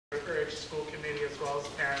encourage school committee as well as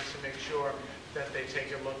parents to make sure that they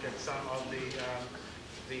take a look at some of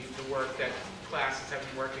the work that classes have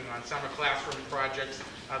been working on. Some are classroom projects,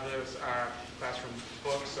 others are classroom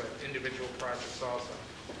books, or individual projects also.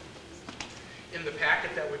 In the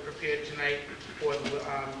packet that we prepared tonight for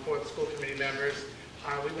the school committee members,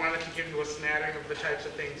 we wanted to give you a smattering of the types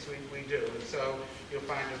of things we do. And so you'll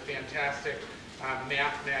find a fantastic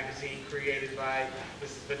math magazine created by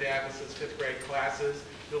Mrs. Badavis' 5th grade classes.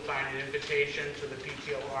 You'll find an invitation to the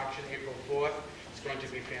PTO auction April 4th. It's going to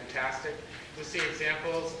be fantastic. You'll see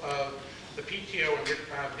examples of the PTO and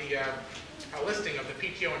a listing of the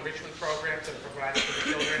PTO enrichment programs that are provided to the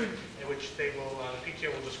children, in which they will, the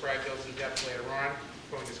PTO will describe those in depth later on,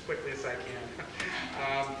 going as quickly as I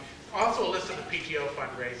can. Also a list of the PTO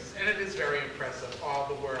fundraisers, and it is very impressive, all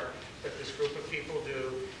the work that this group of people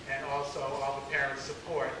do, and also all the parents'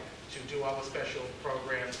 support to do all the special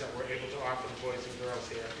programs that we're able to offer the boys and girls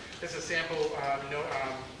here. This is a sample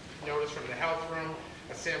notice from the health room,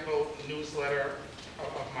 a sample newsletter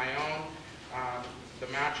of my own, the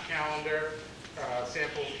March calendar,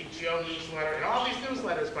 sample PTO newsletter, and all these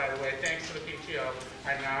newsletters, by the way, thanks to the PTO,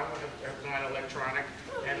 I now have gone electronic,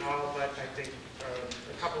 and all but I think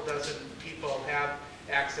a couple dozen people have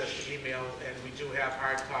access to email, and we do have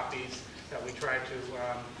hard copies that we try to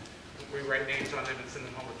rewrite names on them and send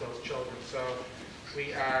them home with those children. So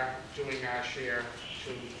we are doing our share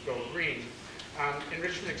to go green.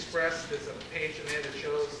 Enrichment Express, there's a page in there that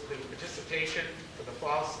shows the participation for the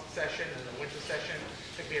fall session and the winter session.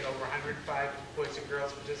 I think we had over 105 boys and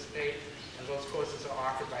girls participate, and those courses are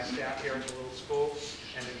offered by staff here at the little school.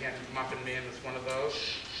 And again, Muffin Man is one of those.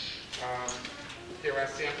 There are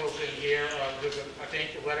samples in here. There's a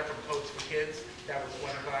thank you letter from Codes for Kids. That was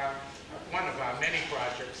one of our many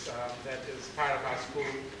projects that is part of our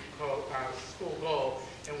school goal,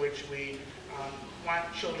 in which we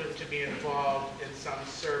want children to be involved in some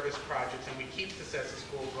service projects, and we keep this as a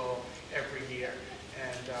school goal every year.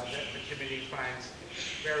 And that the committee finds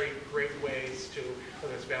very great ways to,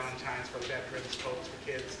 whether it's Valentine's for veterans, Codes for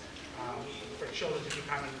Kids, for children to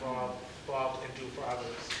become involved and do for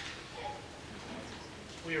others.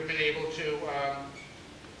 We have been able to,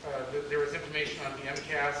 there is information on the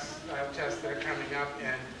MCAS tests that are coming up,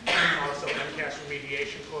 and also MCAS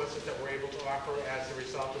remediation courses that we're able to offer as a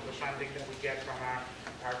result of the funding that we get from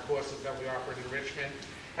our courses that we offer in Richmond.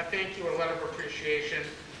 A thank you, a letter of appreciation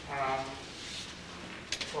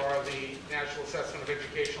for the National Assessment of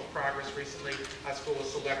Educational Progress. Recently, our school was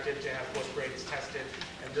selected to have 4th grades tested,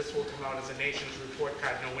 and this will come out as a nation's report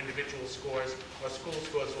card. No individual scores or school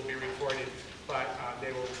scores will be reported, but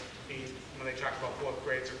they will be, when they talk about 4th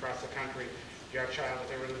grades across the country, your child, if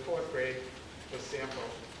they were in the 4th grade, was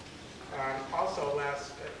sampled. Also,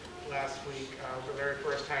 last week, the very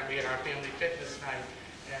first time, we had our family fitness night,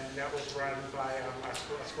 and that was run by our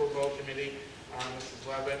school goal committee, Mrs.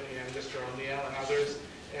 Levitt and Mr. O'Neill and others,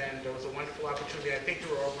 and there was a wonderful opportunity. I think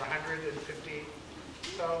there were over 150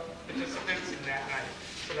 so participants in that night.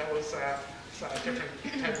 So that was a different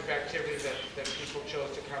type of activity that people chose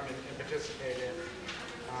to come and participate in.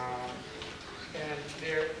 And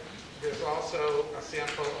there's also a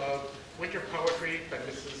sample of winter poetry by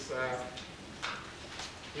Mrs.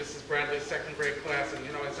 Bradley's 2nd grade class. And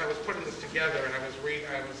you know, as I was putting this together and I was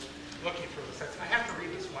looking through this, I have to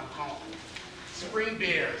read this one poem. Spring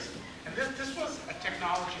Bears. And this was a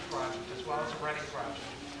technology project as well as a writing project.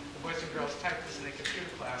 The boys and girls typed this in a computer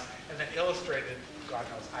class and then illustrated, God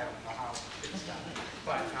knows, I don't know how it's done,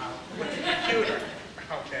 but with the computer,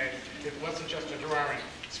 okay? It wasn't just a drawing.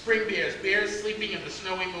 Spring bears, bears sleeping in the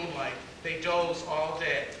snowy moonlight. They doze all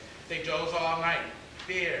day. They doze all night.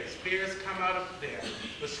 Bears, bears come out of there.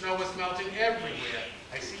 The snow is melting everywhere.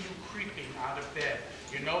 I see you creeping out of bed.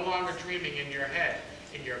 You're no longer dreaming in your head.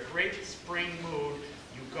 In your great spring mood,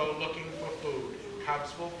 you go looking for food.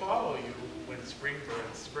 Cubs will follow you when spring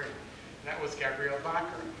birds spring. And that was Gabrielle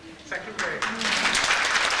Bacher, 2nd grade.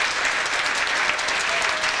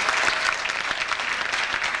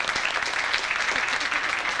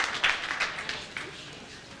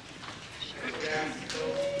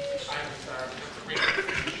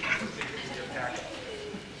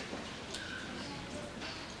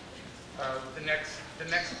 The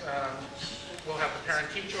next, we'll have the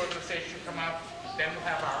parent-teacher organization come up. Then we'll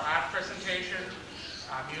have our art presentation,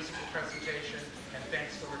 our musical presentation, and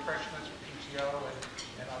thanks for refreshments for PTO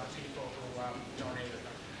and other people who donated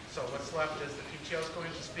them. So what's left is the PTO is going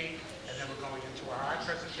to speak, and then we're going into our art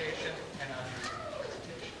presentation and our musical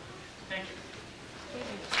presentation. Thank you.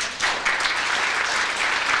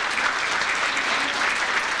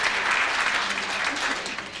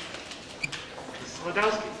 Mrs.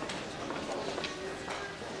 Ladowski.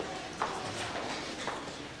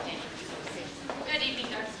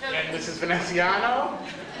 and Mrs. Veneziano,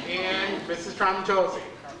 and Mrs. Tramontosi.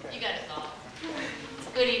 You got us all.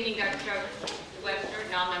 Good evening, Dr. Jarvis, Webster,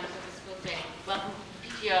 and all members of the school today. Welcome.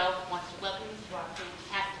 PTO wants to welcome you to our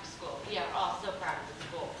fantastic school. We are all so proud of the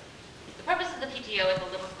school. The purpose of the PTO at the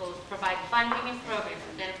Little School is to provide fun-giving programs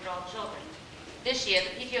that benefit all children. This year,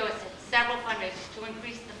 the PTO has had several fundraisers to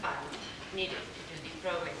increase the funds needed to do these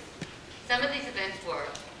programs. Some of these events were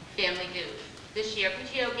family dues. This year,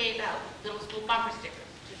 PTO gave out Little School bumper stickers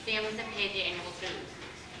to families that paid their annual dues.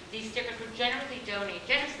 These stickers were generously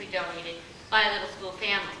donated by Little School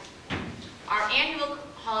families. Our annual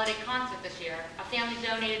holiday concert this year, a family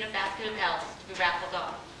donated a basket of elves to be raffled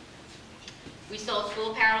off. We sold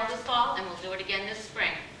school apparel this fall, and we'll do it again this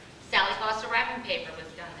spring. Sally Foster wrapping paper was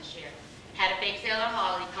done this year. Had a bake sale at a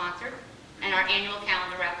holiday concert, and our annual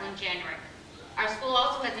calendar raffle in January. Our school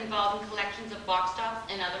also has involved in collections of box tops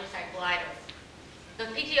and other recyclable items. The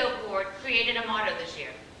PTO board created a motto this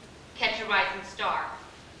year, Catch a Rising Star.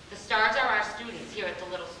 The stars are our students here at the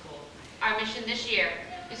Little School. Our mission this year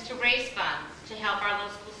is to raise funds to help our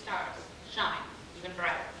Little School stars shine even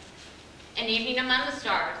brighter. An Evening Among the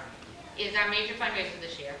Stars is our major fundraiser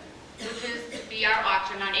this year, which is to be our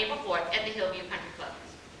auction on April 4th at the Hillview Country Club.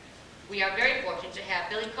 We are very fortunate to have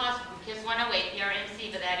Billy Costa from KISS 108 be our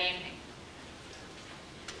MC for that evening.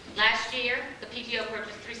 Last year, the PTO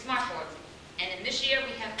purchased 3 smartboards, and in this year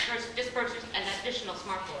we have just purchased an additional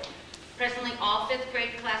smartboard. Presently, all 5th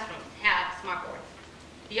grade classrooms have smartboards.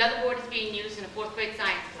 The other board is being used in a 4th grade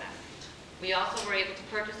science class. We also were able to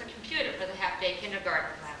purchase a computer for the half-day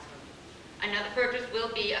kindergarten classroom. Another purchase will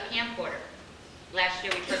be a camcorder. Last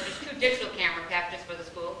year we purchased 2 digital camera packages for the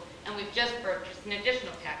school, and we've just purchased an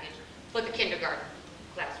additional package for the kindergarten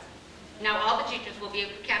classroom. Now all the teachers will be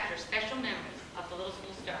able to capture special memories of the Little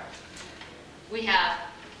School stars. We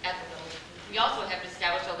also have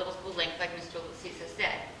established a Little School link, like Mr. Lasisa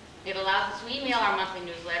said. It allows us to email our monthly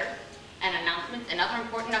newsletter and announcements and other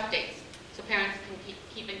important updates so parents can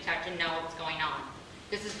keep in touch and know what's going on.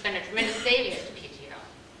 This has been a tremendous savings to PTO.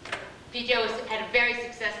 PTO has had a very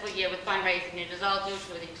successful year with fundraising, and it is all due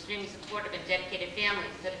to the extremely supportive and dedicated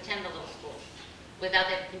families that attend the Little School. Without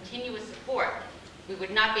that continuous support, we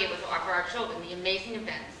would not be able to offer our children the amazing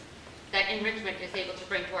events that Enrichment is able to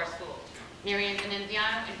bring to our school. Miriam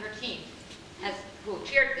Veneziano and her team, who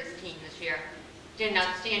chaired this team this year, did an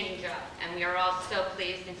outstanding job, and we are all so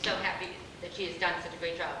pleased and so happy that she has done such a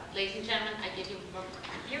great job. Ladies and gentlemen, I give you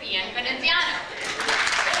Miriam Veneziano.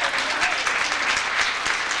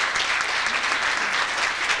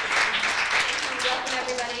 Welcome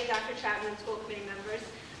everybody, Dr. Chapman, school committee members.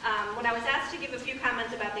 When I was asked to give a few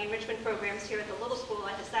comments about the enrichment programs here at the Little School,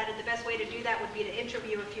 I decided the best way to do that would be to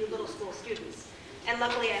interview a few Little School students. And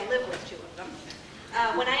luckily I live with 2 of them.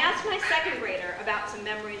 When I asked my 2nd grader about some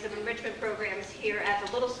memories of enrichment programs here at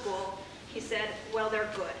the Little School, he said, well, they're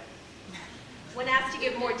good. When asked to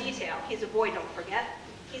give more detail, he's a boy, don't forget,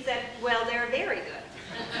 he said, well, they're very good.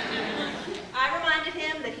 I reminded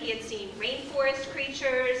him that he had seen rainforest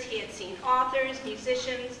creatures, he had seen authors,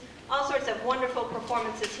 musicians, all sorts of wonderful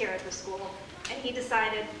performances here at the school, and he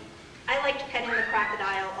decided, I liked petting the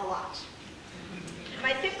crocodile a lot.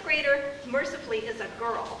 My 5th grader, mercifully, is a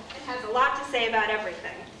girl and has a lot to say about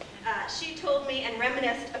everything. She told me and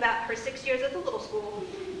reminisced about her 6 years at the Little School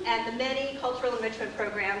and the many cultural enrichment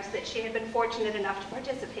programs that she had been fortunate enough to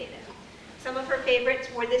participate in. Some of her favorites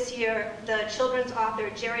were this year the children's author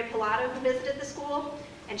Jerry Pilato, who visited the school,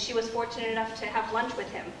 and she was fortunate enough to have lunch with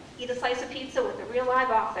him, eat a slice of pizza with a real live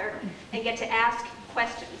author, and get to ask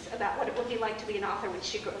questions about what it would be like to be an author when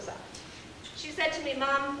she grows up. She said to me,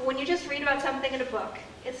 Mom, when you just read about something in a book,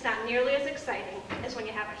 it's not nearly as exciting as when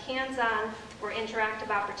you have a hands-on or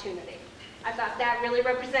interactive opportunity. I thought that really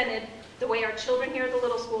represented the way our children here at the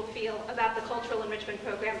Little School feel about the cultural enrichment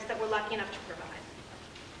programs that we're lucky enough to provide.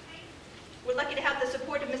 We're lucky to have the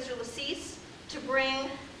support of Mr. Lasise to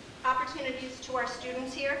bring opportunities to our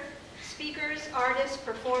students here, speakers, artists,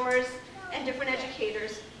 performers, and different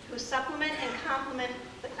educators who supplement and complement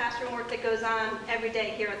the classroom work that goes on every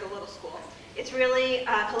day here at the Little School. It's really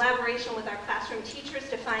a collaboration with our classroom teachers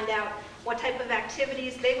to find out what type of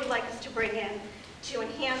activities they would like us to bring in to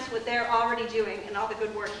enhance what they're already doing and all the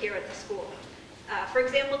good work here at the school. For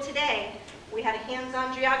example, today we had a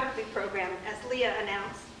hands-on geography program, as Leah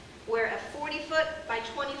announced, where a 40-foot by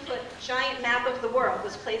 20-foot giant map of the world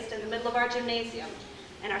was placed in the middle of our gymnasium,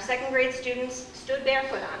 and our 2nd grade students stood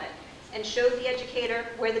barefoot on it and showed the educator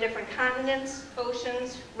where the different continents,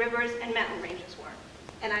 oceans, rivers, and mountain ranges were.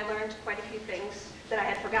 And I learned quite a few things that I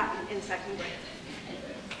had forgotten in 2nd grade.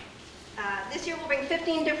 This year we'll bring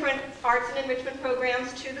 15 different arts and enrichment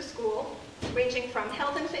programs to the school, ranging from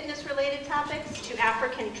health and fitness related topics to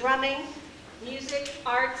African drumming, music,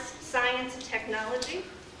 arts, science, and technology.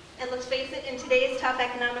 And let's face it, in today's tough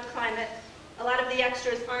economic climate, a lot of the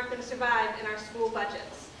extras aren't going to survive in our school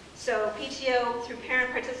budgets. So PTO, through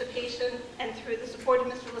parent participation and through the support of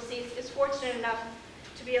Mr. Lassise, is fortunate enough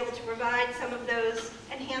to be able to provide some of those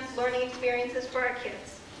enhanced learning experiences for our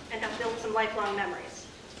kids and help build some lifelong memories.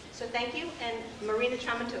 So thank you, and Marina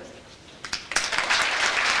Tramontosi.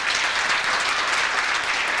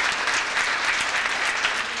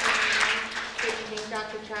 Good evening,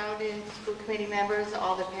 Dr. Trouton, school committee members,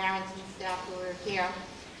 all the parents and staff who are here.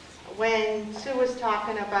 When Sue was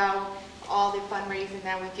talking about all the fundraising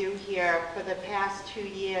that we do here, for the past 2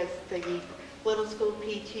 years, the Little School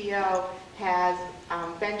PTO has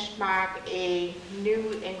benchmarked a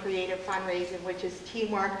new and creative fundraising, which is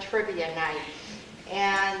Teamwork Trivia Night.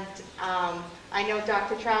 And I know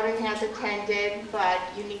Dr. Trouton has attended, but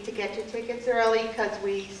you need to get your tickets early because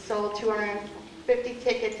we sold 250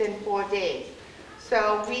 tickets in 4 days.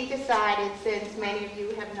 So we decided, since many of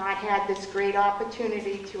you have not had this great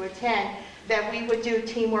opportunity to attend, that we would do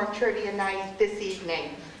Teamwork Trivia Night this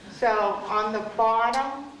evening. So on the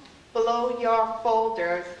bottom, below your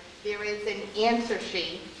folders, there is an answer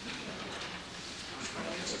sheet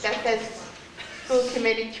that says School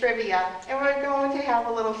Committee Trivia, and we're going to have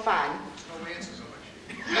a little fun. No answers on my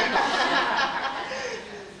sheet.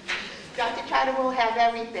 Dr. Trotter will have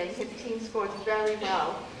everything. His team scores very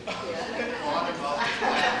well.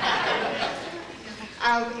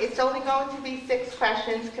 It's only going to be 6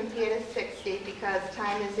 questions compared to 60 because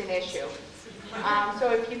time is an issue.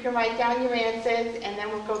 So if you can write down your answers, and then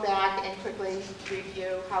we'll go back and quickly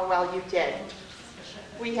review how well you did.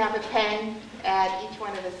 We have a pen at each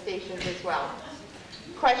one of the stations as well.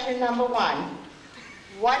 Question number 1.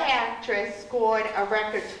 What actress scored a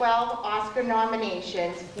record 12 Oscar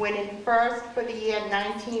nominations, winning first for the year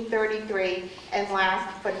 1933 and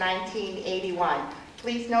last for 1981?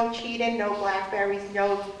 Please, no cheating, no Blackberries,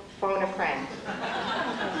 no phone a friend.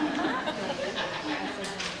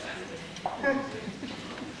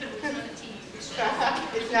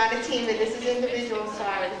 It's not a team, this is individual,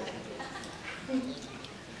 sorry.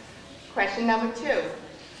 Question number 2.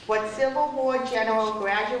 What Civil War general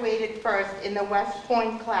graduated first in the West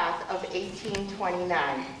Point class of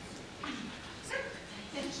 1829?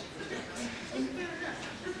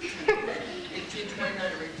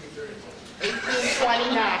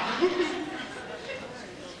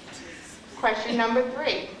 Question number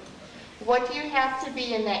 3. What do you have to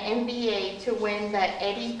be in the NBA to win the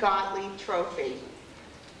Eddie Gottlieb Trophy?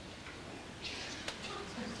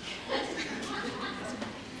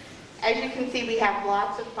 As you can see, we have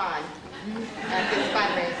lots of fun at this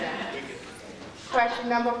fundraiser. Question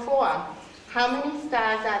number 4. How many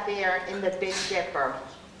stars are there in the Big Dipper?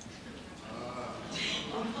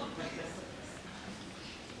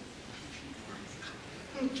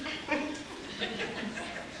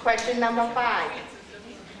 Question number 5.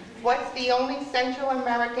 What's the only Central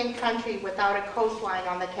American country without a coastline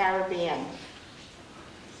on the Caribbean?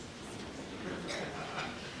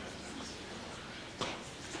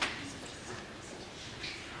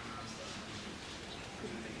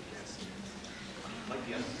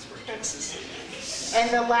 And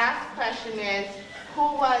the last question is, who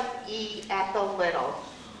was E. Ethel Little?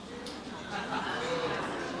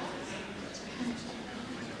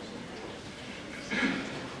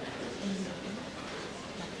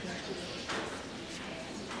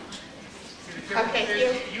 Okay,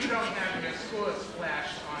 You don't have your scores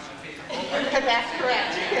flashed on the paper. That's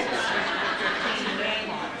correct. Your name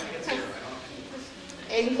on it.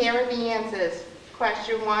 And here are the answers.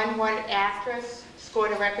 Question 1, what actress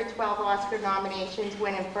scored a record 12 Oscar nominations,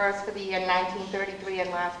 winning first for the year 1933 and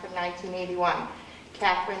last for 1981?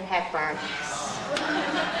 Katharine Hepburn.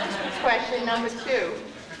 Question number 2.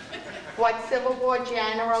 What Civil War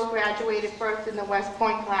general graduated first in the West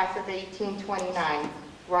Point class of 1829?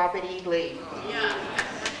 Robert E. Lee.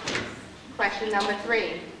 Question number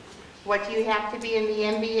 3. What do you have to be in the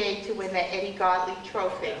NBA to win the Eddie Gottlieb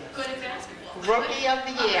Trophy? Good at basketball. Rookie of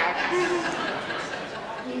the Year.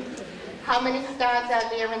 How many stars are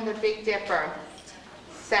there in the Big Dipper?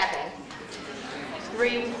 7.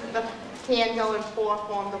 3 the candle and 4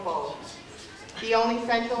 form the bowl. The only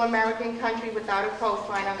Central American country without a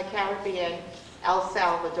coastline on the Caribbean, El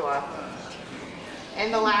Salvador.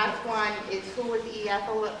 And the last one is, who was E.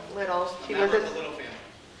 Ethel Little? She was a Little family.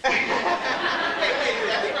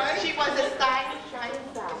 She was a science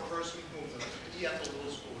The person who the Ethel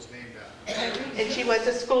Little School was named after. and she was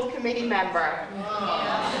a school committee member.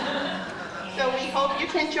 So we hope you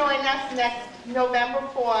can join us next November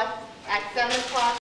 4th at 7 o'clock